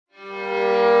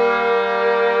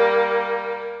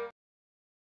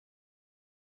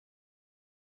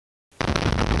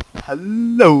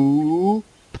Hello!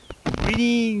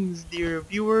 Greetings, dear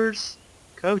viewers!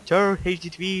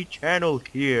 Pt.18 channel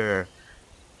here.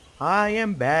 I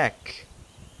am back.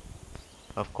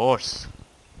 Of course.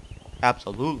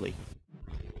 Absolutely.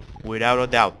 Without a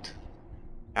doubt.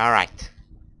 Alright.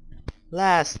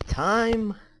 Last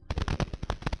time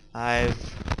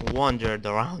I've wandered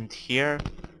around here.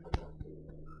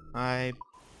 I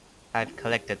had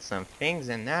collected some things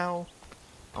and now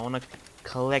I wanna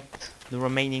collect the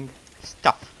remaining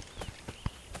stuff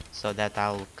so that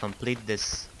I'll complete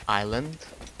this island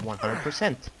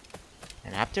 100%.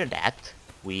 And after that,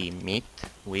 we meet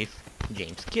with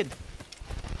James Kidd.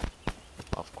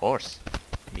 Of course,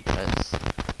 because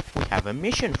we have a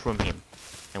mission from him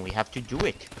and we have to do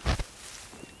it.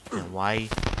 And why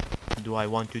do I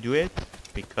want to do it?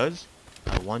 Because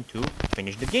I want to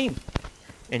finish the game.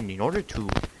 And in order to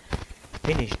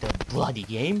finish the bloody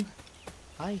game,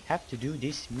 I have to do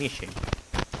this mission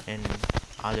and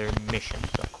other missions,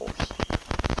 of course.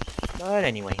 But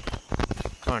anyway,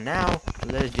 for now,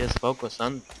 let's just focus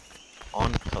on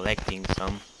collecting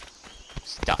some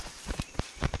stuff,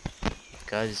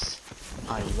 because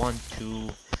I want to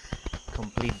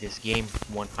complete this game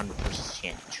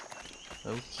 100%.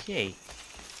 Okay,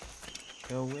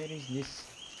 so where is this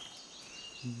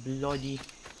bloody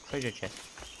treasure chest?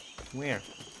 Where?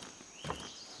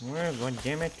 God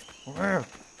damn it? Where?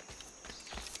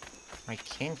 I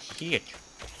can't see it.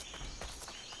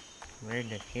 Where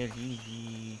the hell is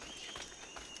it?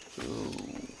 Oh,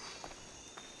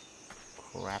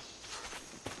 crap.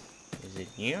 Is it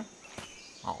here?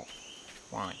 Oh,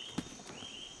 fine.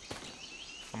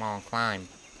 Come on, climb.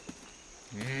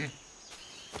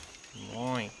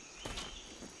 Boy.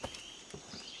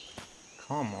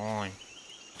 Come on.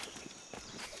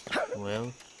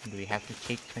 Well, do we have to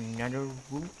take another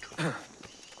route?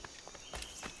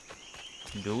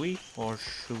 Do we? Or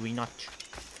should we not?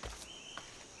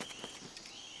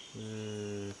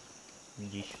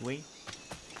 This way?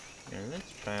 Yeah,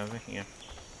 let's try over here.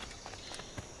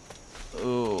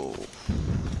 Oh.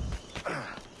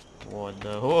 What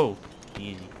the? Whoa!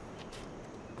 Easy.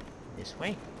 This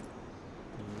way?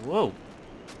 Whoa!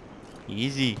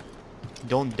 Easy.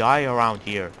 Don't die around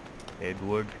here,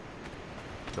 Edward.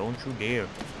 Don't you dare.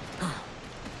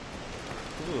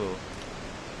 Ooh.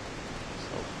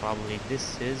 So probably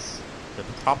this is the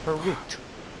proper route.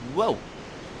 Whoa!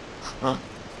 Huh.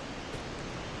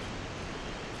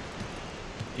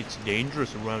 It's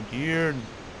dangerous around here.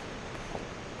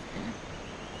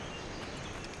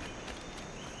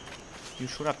 You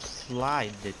should have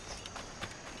slid it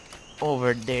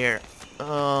over there.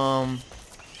 I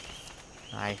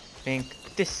think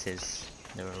this is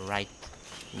the right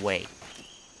way.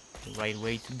 The right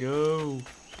way to go.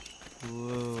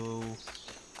 Whoa.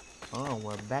 Oh,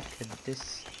 we're back at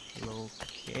this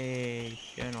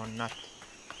location, or not.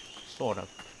 Sort of.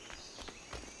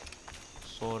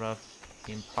 Sort of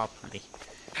improperly.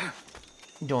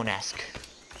 Don't ask.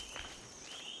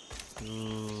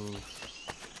 Ooh.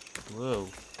 Whoa.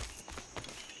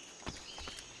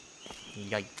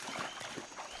 Yay.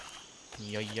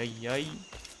 Yay, yay, yay.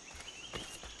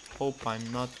 Hope I'm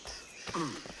not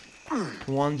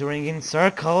wandering in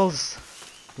circles,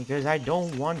 because I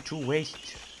don't want to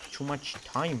waste too much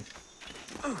time.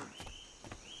 Oh,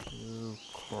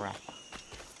 crap.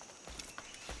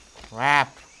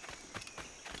 Crap.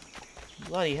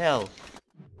 Bloody hell.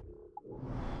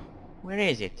 Where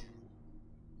is it?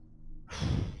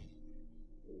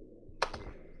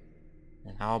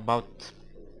 And how about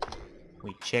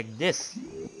we check this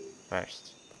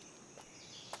first?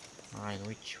 Alright,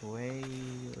 which way?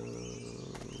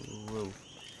 Whoa.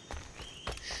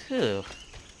 Phew.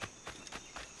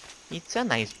 It's a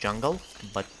nice jungle,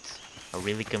 but a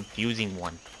really confusing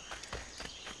one.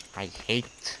 I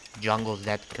hate jungles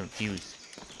that confuse.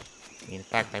 In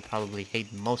fact, I probably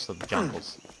hate most of the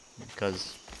jungles,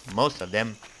 because most of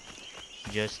them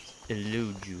just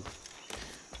elude you.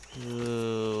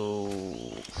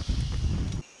 Oh.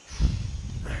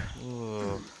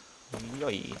 Oh.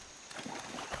 Yoy.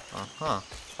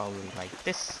 Probably like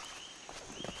this.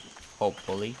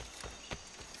 Hopefully.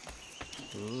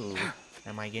 Ooh.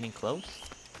 Am I getting close?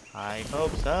 I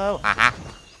hope so. Haha.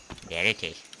 There it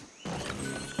is.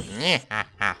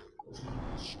 Haha.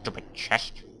 Stupid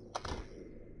chest.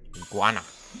 Iguana.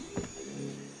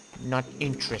 Not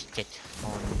interested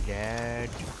on that.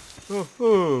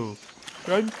 Oh,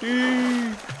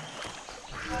 Shanty.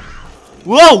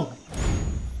 Whoa!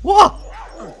 Whoa!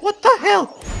 What the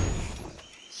hell?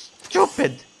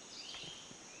 Stupid!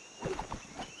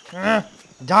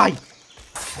 Die!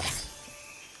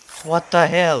 What the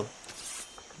hell?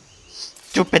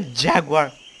 Stupid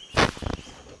jaguar!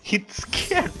 It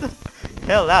scared the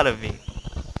hell out of me.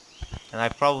 And I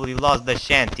probably lost the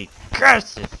shanty.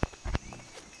 Curses!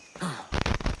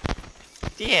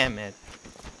 Damn it.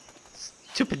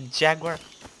 Stupid jaguar.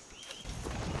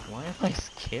 Why am I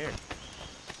scared?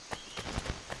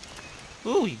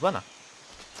 Ooh, iguana.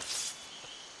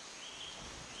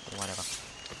 Whatever.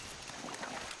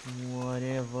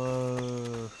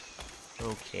 Whatever.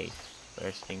 Okay.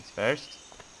 First things first.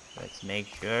 Let's make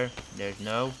sure there's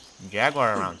no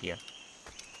jaguar around here.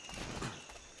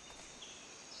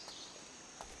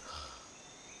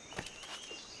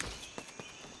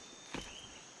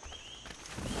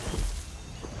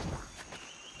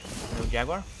 No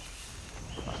jaguar?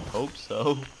 I hope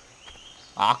so.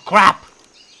 Ah, crap!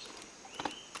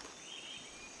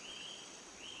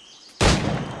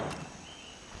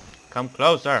 Come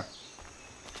closer.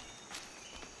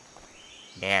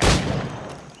 There.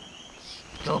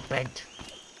 Stupid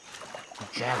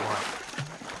jaguar.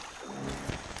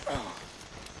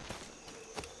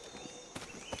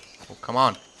 Oh, come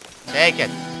on. Take it.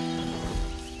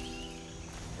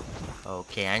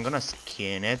 Okay, I'm gonna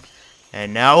skin it.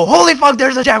 And now, holy fuck,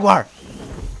 there's a jaguar!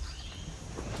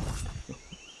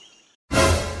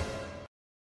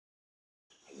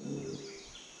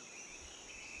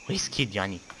 Whiskey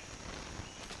Johnny.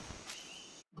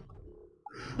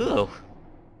 Oh.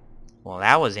 Well,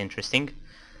 that was interesting.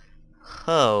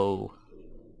 Oh.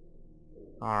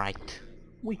 Alright.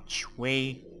 Which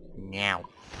way now?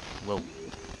 Whoa.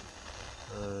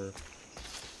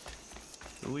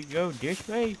 Do we go this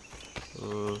way?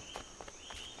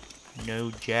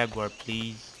 No jaguar,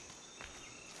 please.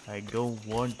 I don't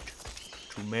want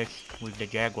to mess with the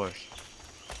jaguars.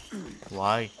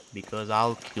 Why? Because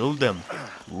I'll kill them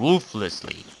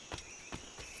ruthlessly.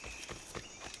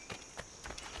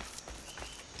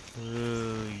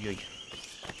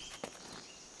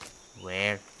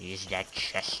 Where is that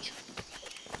chest?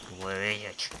 Where is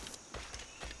it?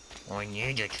 I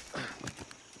need it.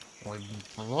 I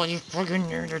bloody fucking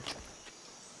need it.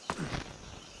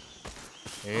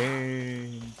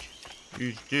 And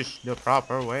is this the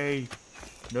proper way?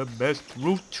 The best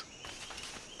route?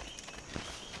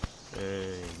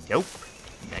 Nope.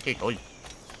 Not at all.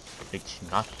 It's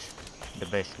not the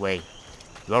best way.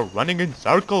 You're running in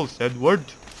circles, Edward.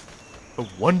 I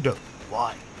wonder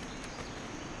why.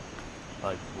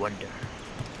 I wonder.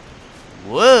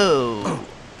 Whoa!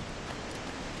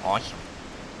 Awesome.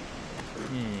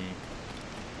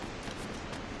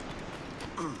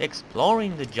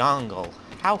 Exploring the jungle.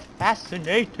 How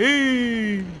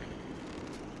fascinating!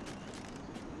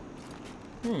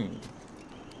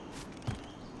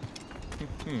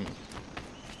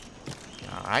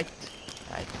 Alright.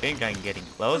 I think I'm getting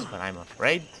close, but I'm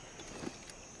afraid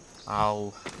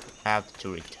I'll have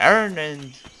to return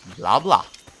and blah blah.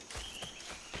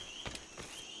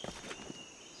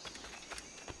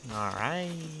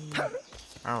 Alright.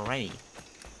 Alrighty.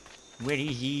 Where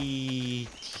is he?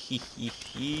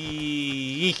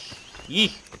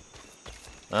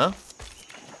 Huh?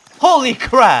 Holy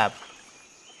crap!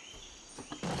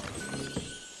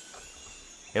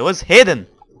 It was hidden!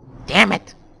 Damn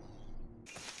it!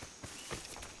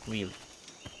 Really.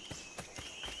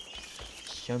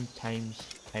 Sometimes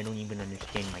I don't even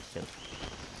understand myself.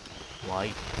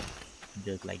 Why?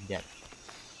 Just like that.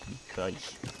 Because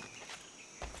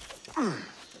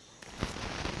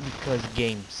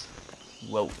games.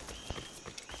 Whoa.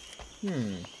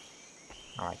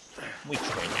 Alright.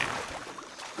 Which way now?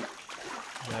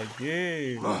 Like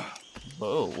this.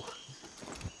 Whoa.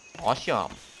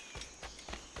 Awesome.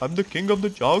 I'm the king of the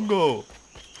jungle.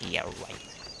 Yeah, right.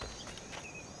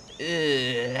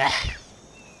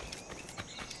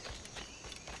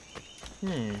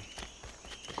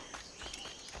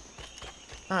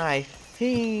 I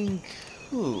think...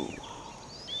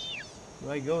 Do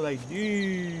I go like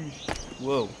this?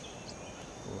 Whoa.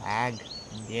 Lag.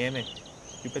 Damn it.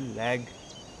 Stupid lag.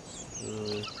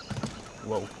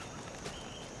 Whoa.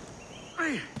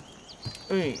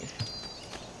 Hey.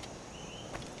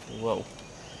 Whoa.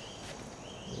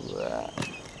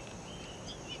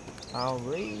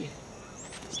 Alright.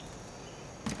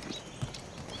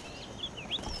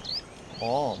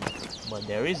 Oh, but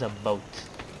there is a boat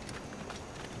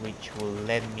which will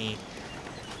let me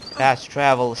fast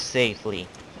travel safely.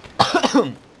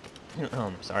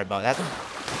 Sorry about that.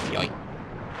 Yoink.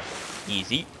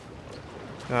 Easy.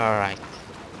 Alright.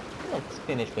 Let's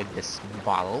finish with this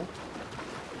bottle.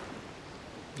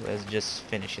 Let's just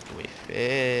finish it with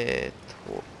it.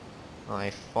 I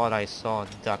thought I saw a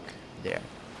duck there,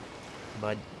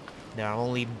 but there are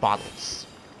only bottles.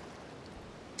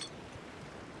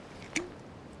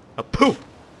 A poo!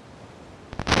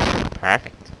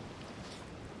 Perfect.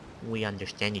 We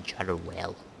understand each other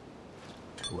well.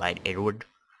 Right, Edward?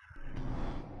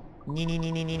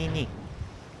 Nee.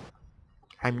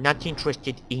 I'm not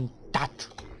interested in that.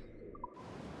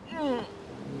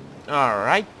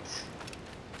 Alright.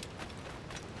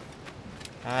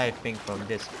 I think from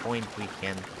this point we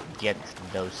can get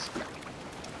those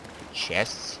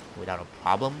chests without a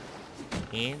problem.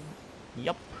 And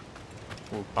yup,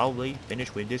 we'll probably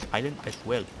finish with this island as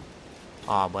well.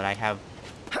 But I have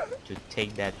to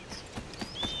take that.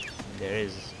 There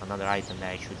is another item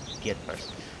that I should get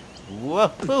first.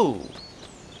 Woohoo!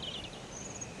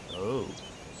 Oh,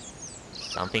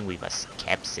 something with a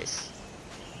skepsis.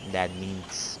 That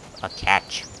means a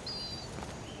catch.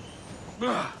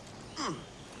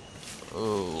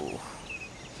 Oh,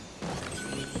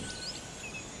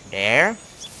 there.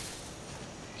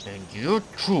 And you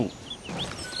too.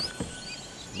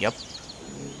 Yep.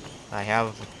 I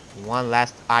have one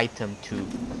last item to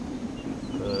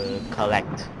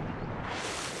collect.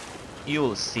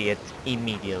 You'll see it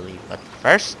immediately, but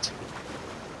first,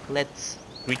 let's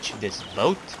reach this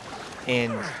boat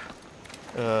and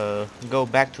go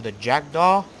back to the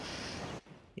Jaguar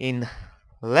in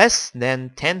less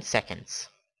than 10 seconds.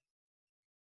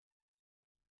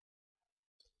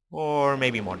 Or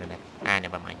maybe more than that.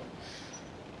 Never mind.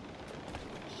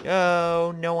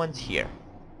 So, no one's here.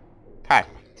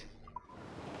 Perfect.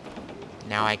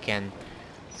 Now I can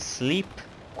sleep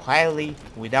quietly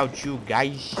without you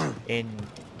guys and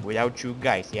without you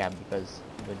guys. Yeah, because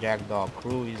the Jaguar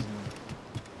crew is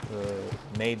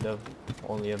made of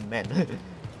only of men.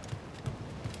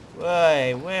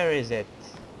 Wait, where is it?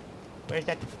 Where's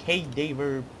that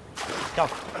cadaver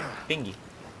stuff thingy?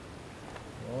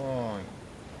 Oh,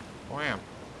 wow.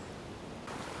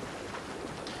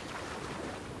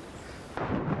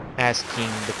 Asking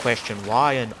the question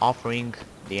why and offering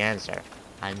the answer.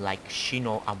 I'm like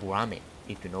Shino Aburame,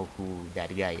 if you know who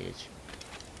that guy is.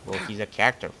 Well, he's a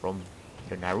character from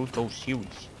the Naruto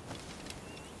series.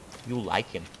 You'll like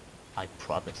him, I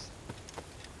promise.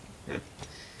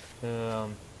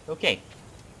 Okay.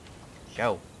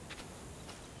 So,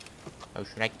 how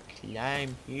should I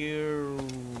climb here?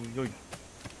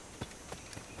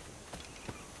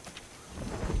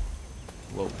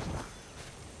 Whoa.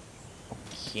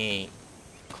 Okay.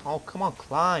 Oh, come on,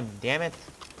 climb, damn it.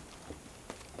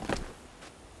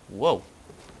 Whoa.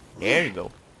 There you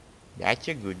go. That's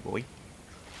a good boy.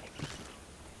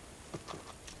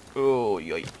 Oh,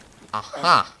 yoy.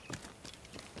 Aha.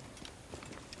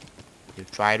 You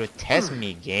try to test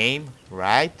me, game,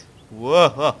 right?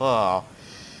 Whoa.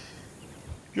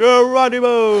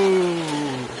 Geronimo!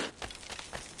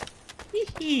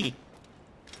 Hee.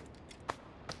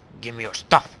 Give me your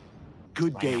stuff.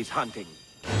 Good day's hunting.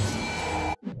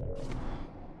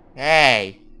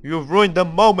 Hey, you've ruined the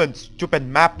moment, stupid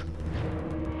map.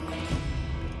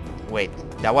 Wait,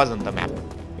 that wasn't the map.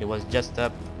 It was just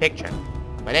a picture.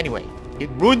 But anyway, it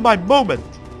ruined my moment.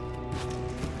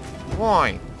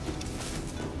 Why?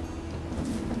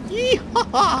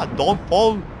 Yee-ha-ha! Don't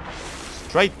fall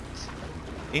straight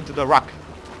into the rock.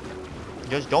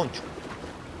 Just don't.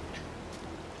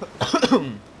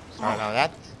 Sorry about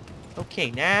that.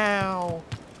 Okay, now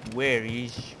where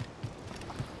is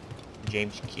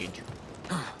James Kid?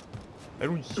 I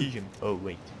don't see him. Oh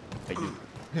wait, I do.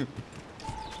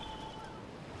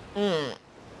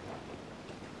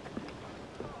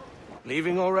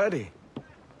 Leaving already?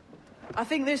 I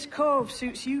think this cove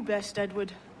suits you best,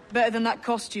 Edward. Better than that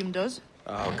costume does.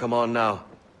 Oh, come on now.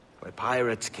 We're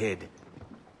pirates, kid.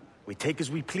 We take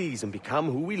as we please and become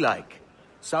who we like.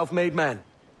 Self-made men.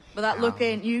 But that look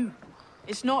ain't you.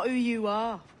 It's not who you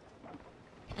are.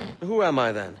 Who am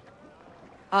I then?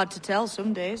 Hard to tell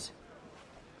some days.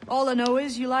 All I know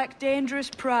is you like dangerous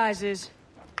prizes.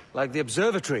 Like the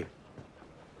observatory.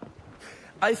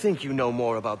 I think you know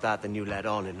more about that than you let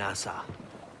on in NASA.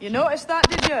 You noticed that,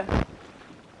 did you?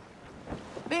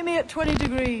 Meet me at 20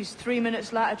 degrees, 3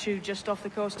 minutes latitude just off the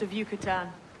coast of Yucatan.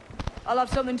 I'll have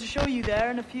something to show you there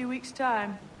in a few weeks'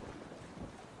 time.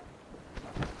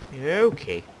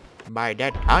 Okay, by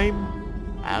that time,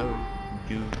 I'll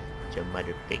do some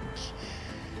other things.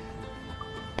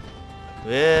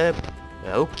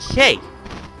 Okay.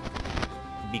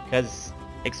 Because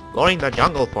exploring the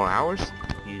jungle for hours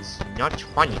is not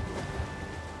funny.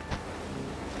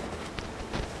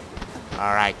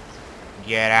 Alright,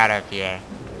 get out of here.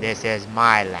 This is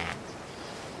my land.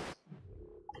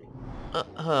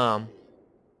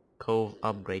 Cove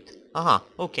upgrade.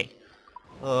 Okay.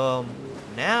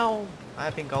 Now I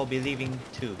think I'll be leaving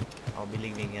too. I'll be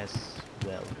leaving as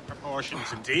well.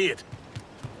 Proportions indeed.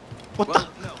 What Well,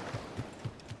 no.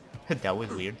 the? That was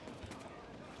weird.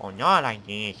 Oh, not like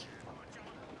this.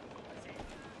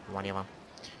 whatever.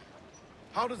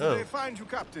 How does Oh. they find you,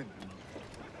 Captain?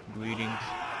 Greetings.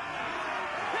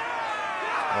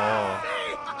 Oh,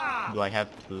 do I have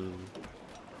to?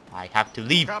 I have to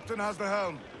leave. Captain has the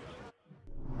helm.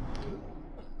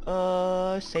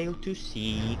 Sail to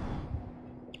sea.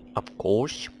 Of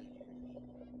course.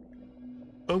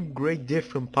 Upgrade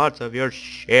different parts of your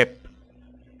ship.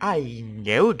 I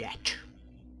know that.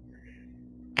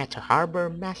 At a harbor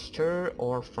master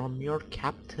or from your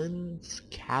captain's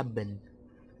cabin.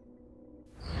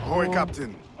 Ahoy, Oh,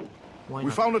 Captain. why We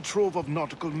not? found a trove of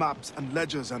nautical maps and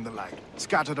ledgers and the like,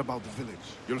 scattered about the village.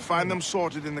 You'll find them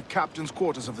sorted in the captain's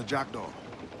quarters of the Jackdaw.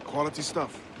 Quality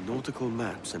stuff. Nautical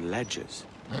maps and ledgers.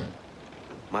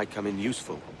 Might come in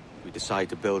useful. We decide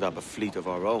to build up a fleet of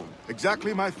our own.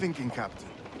 Exactly my thinking, Captain.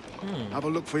 Have a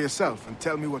look for yourself and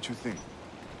tell me what you think.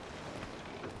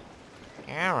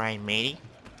 Alright, matey.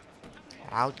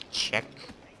 I'll check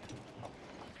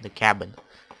the cabin.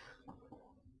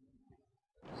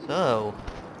 So,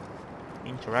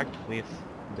 interact with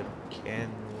the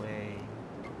Kenway.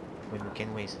 When the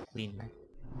Kenway is clean.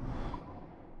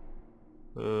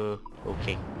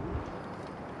 Okay.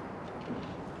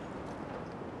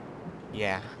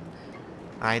 Yeah.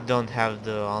 I don't have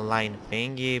the online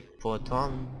thingy put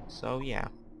on, so yeah.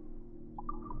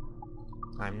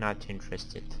 I'm not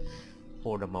interested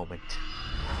for the moment.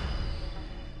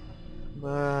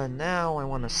 But now I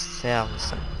wanna sell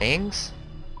some things.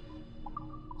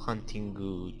 Hunting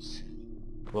goods.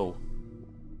 Whoa.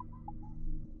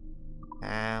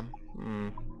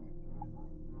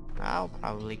 I'll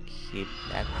probably keep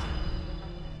that.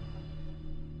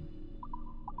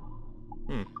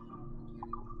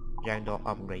 Jackdaw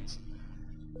upgrades.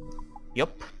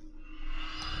 Yup.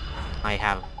 I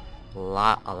have a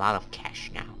lot of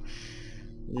cash now.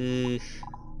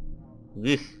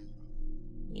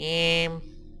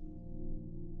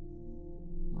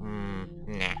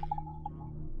 Nah.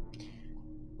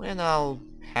 When I'll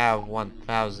have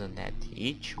 1000 at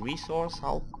each resource,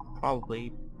 I'll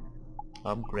probably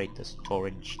upgrade the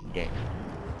storage there.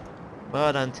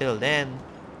 But until then,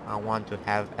 I want to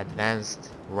have advanced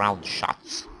round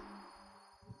shots.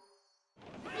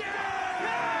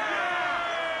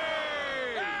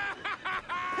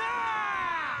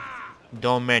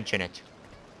 Don't mention it.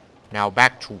 Now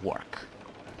back to work.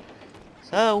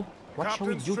 So, what shall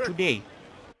we do today?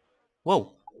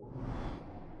 Whoa.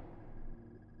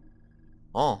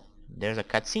 Oh, there's a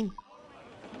cutscene.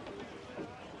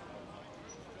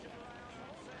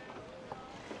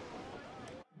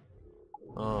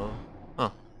 Oh,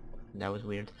 that was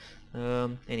weird.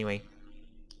 Anyway,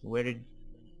 where did?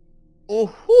 Oh,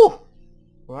 whew!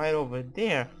 Right over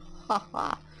there.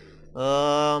 Haha.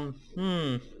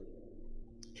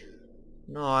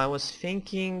 No, I was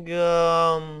thinking.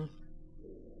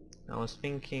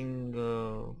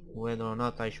 Whether or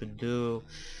not I should do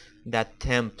that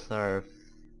Templar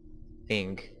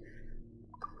thing.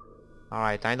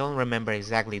 Alright, I don't remember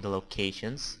exactly the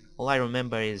locations. All I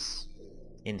remember is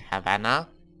in Havana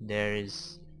there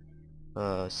is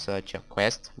such a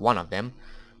quest, one of them.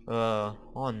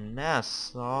 On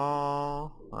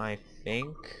Nassau, I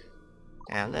think.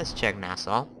 Yeah, let's check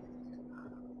Nassau.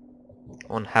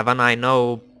 On Havana I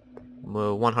know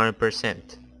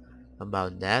 100%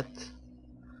 about that.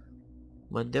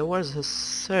 But there was a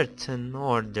certain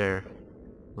order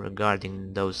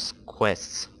regarding those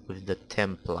quests with the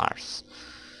Templars.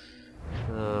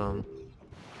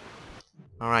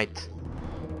 Alright.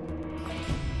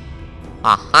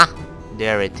 Aha!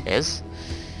 There it is.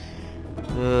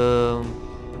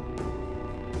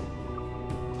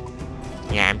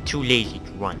 Yeah, I'm too lazy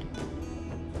to run.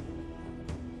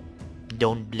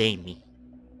 Don't blame me.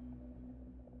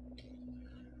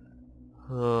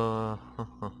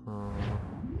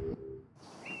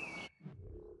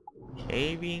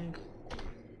 Shaving.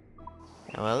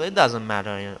 Well, it doesn't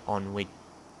matter on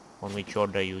which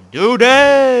order you do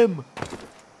them.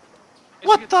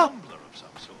 What the? Tumbler of some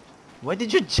sort. Why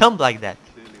did you jump like that?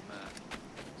 Clearly mad.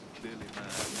 Clearly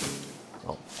mad.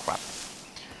 Oh crap!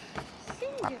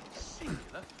 Singular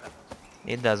fellow.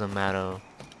 It doesn't matter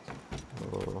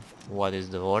what is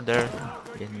the order.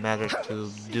 It matters to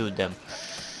do them.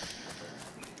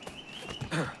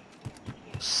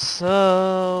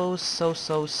 So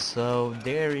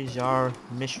there is our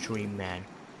mystery man.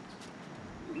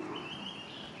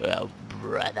 Well,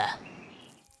 brother.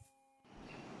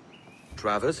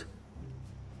 Travers?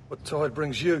 What tide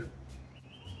brings you?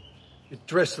 You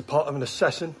dress the part of an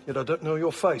assassin, yet I don't know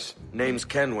your face. Name's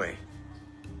Kenway.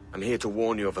 I'm here to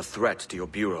warn you of a threat to your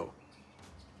bureau.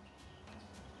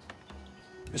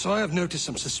 Yes, I have noticed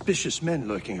some suspicious men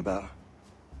lurking about.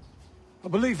 I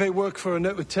believe they work for a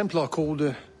noted Templar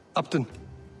called Upton.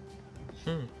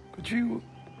 Could you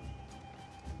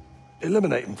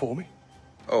eliminate him for me?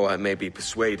 Oh, I may be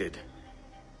persuaded.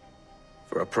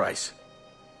 For a price.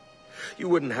 You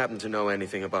wouldn't happen to know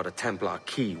anything about a Templar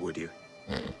key, would you?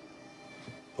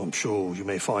 I'm sure you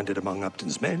may find it among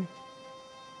Upton's men.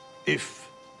 If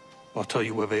I'll tell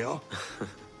you where they are.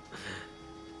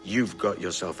 You've got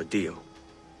yourself a deal.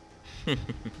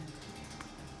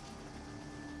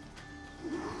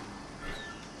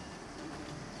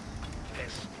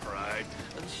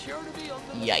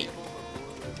 Yay.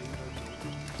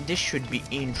 This should be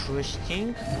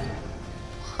interesting.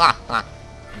 Ha ha.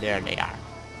 There they are.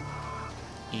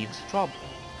 Eavesdrop.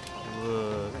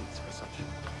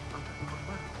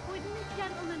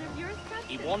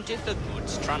 He wanted the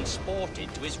goods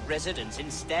transported to his residence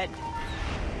instead.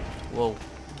 Whoa.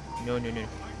 No, no, no.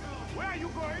 Where are you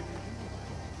going?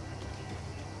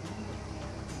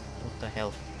 What the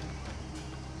hell?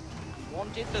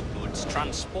 Wanted the goods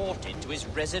transported to his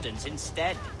residence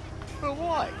instead. But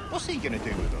why? What's he gonna do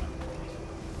with them?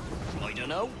 I don't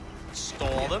know.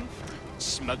 Store them?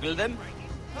 Smuggle them?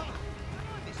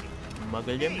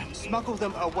 Smuggle them? Smuggle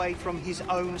them away from his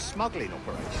own smuggling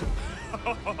operation.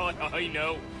 I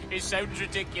know. It sounds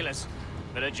ridiculous.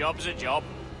 But a job's a job.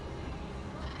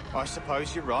 I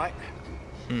suppose you're right.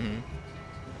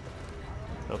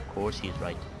 Of course he's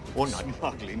right. Or not.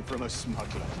 Smuggling from a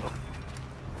smuggler.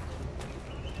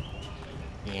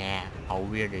 Yeah, how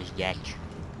weird is that?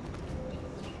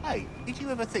 Hey, did you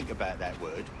ever think about that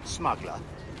word, smuggler?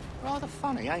 Rather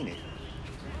funny, ain't it?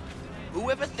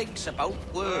 Whoever thinks about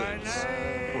words.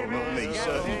 Well, not me,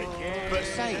 certainly. But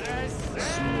say it.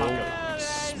 Smuggler.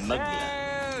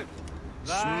 Smuggler.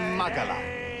 Smuggler.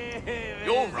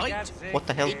 You're right. What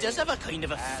the hell? It does have a kind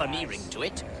of a funny ring to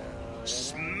it.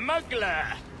 Smuggler.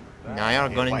 Now you're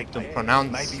going Wait, to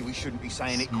pronounce maybe we shouldn't be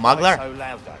saying it smuggler quite so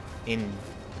loud, though. in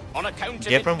On account of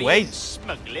different it being ways.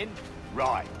 smuggling.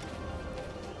 Right.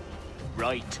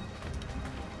 Right.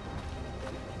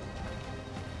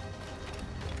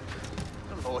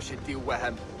 The law should deal with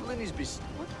him. Will his be...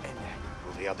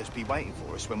 Will the others be waiting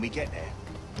for us when we get there?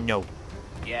 no.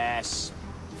 Yes.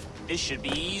 This should be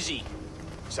easy.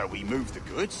 So we move the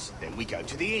goods, then we go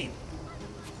to the inn.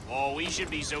 Oh, we should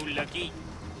be so lucky.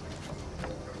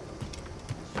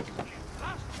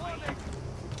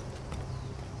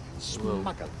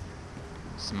 Smuggler.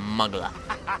 Smuggler.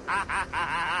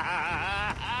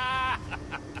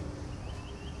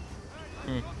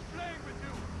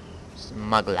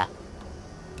 Smuggler.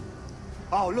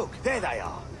 Oh, look, there they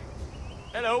are.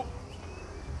 Hello.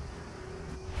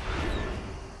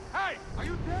 Hey, are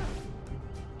you there?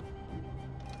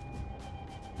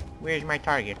 Where's my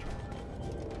target?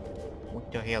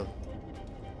 What the hell?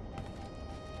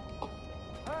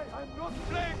 Hey, I'm not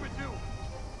playing with you.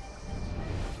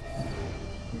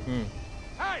 Hmm.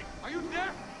 Hey, are you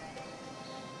there?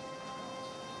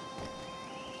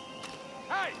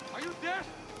 Hey, are you there?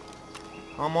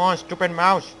 Come on, stupid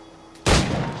mouse.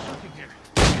 Shooting here.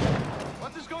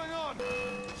 What is going on?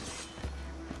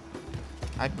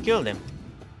 I killed him.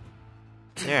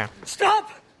 There. Stop!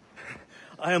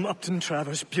 I am Upton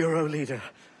Travers, bureau leader.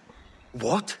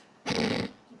 What?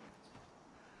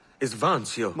 Is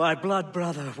Vancio? My blood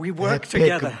brother. We work Epic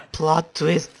together. plot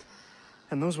twist.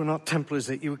 And those were not Templars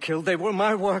that you killed. They were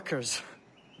my workers.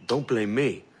 Don't blame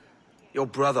me. Your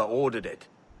brother ordered it.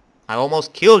 I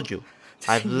almost killed you. Does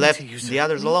I've he need left to use the it?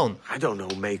 others alone. I don't know,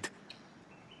 mate.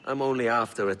 I'm only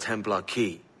after a Templar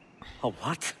key. A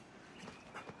what?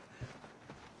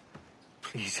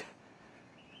 Please.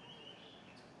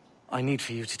 I need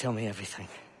for you to tell me everything.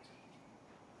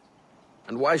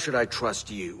 And why should I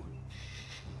trust you?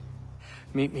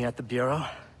 Meet me at the bureau,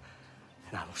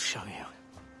 and I will show you.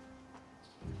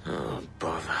 Oh,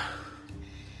 bother.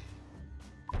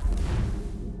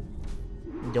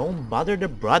 Don't bother the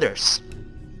brothers.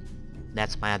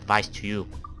 That's my advice to you.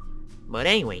 But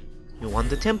anyway, you want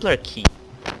the Templar key.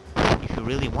 If you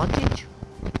really want it.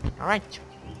 Alright.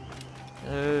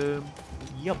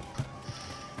 Yup.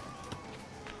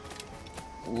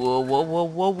 Whoa, whoa, whoa,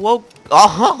 whoa, whoa.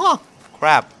 Oh,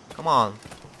 crap. Come on.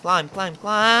 Climb, climb,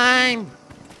 climb.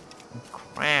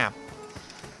 Crap.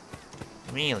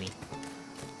 Really?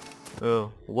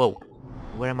 Oh, whoa.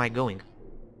 Where am I going?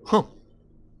 Huh.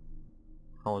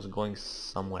 I was going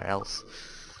somewhere else.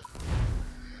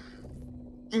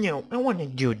 No, I want to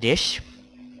do this.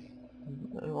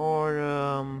 Or,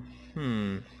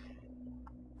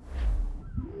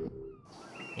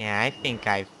 yeah, I think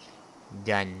I've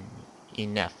done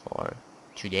enough for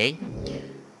today.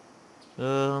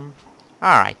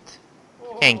 Alright.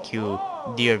 Thank you,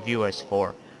 dear viewers,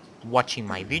 for watching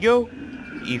my video.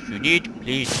 If you did,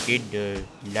 please hit the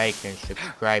like and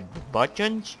subscribe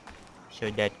buttons so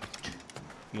that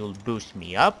you'll boost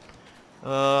me up.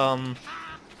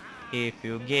 If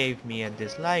you gave me a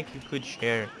dislike, you could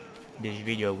share this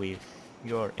video with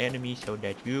your enemy so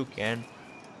that you can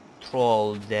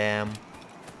troll them.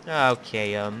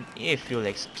 Okay, if you'll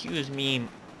excuse me,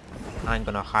 I'm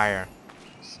gonna hire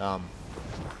some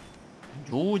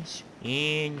dudes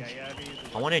and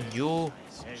I wanna do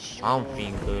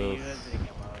something.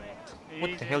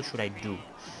 What the hell should I do?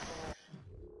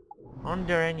 Aren't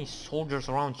there any soldiers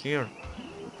around here?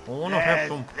 I wanna have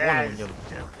some fun with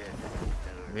them.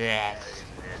 Yes,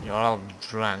 you're all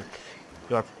drunk.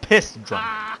 You're pissed drunk.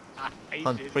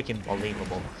 Unfreaking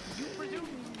believable.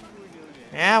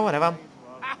 Yeah, whatever.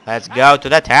 Let's go to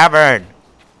the tavern.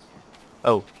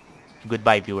 Oh,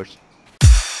 goodbye, viewers.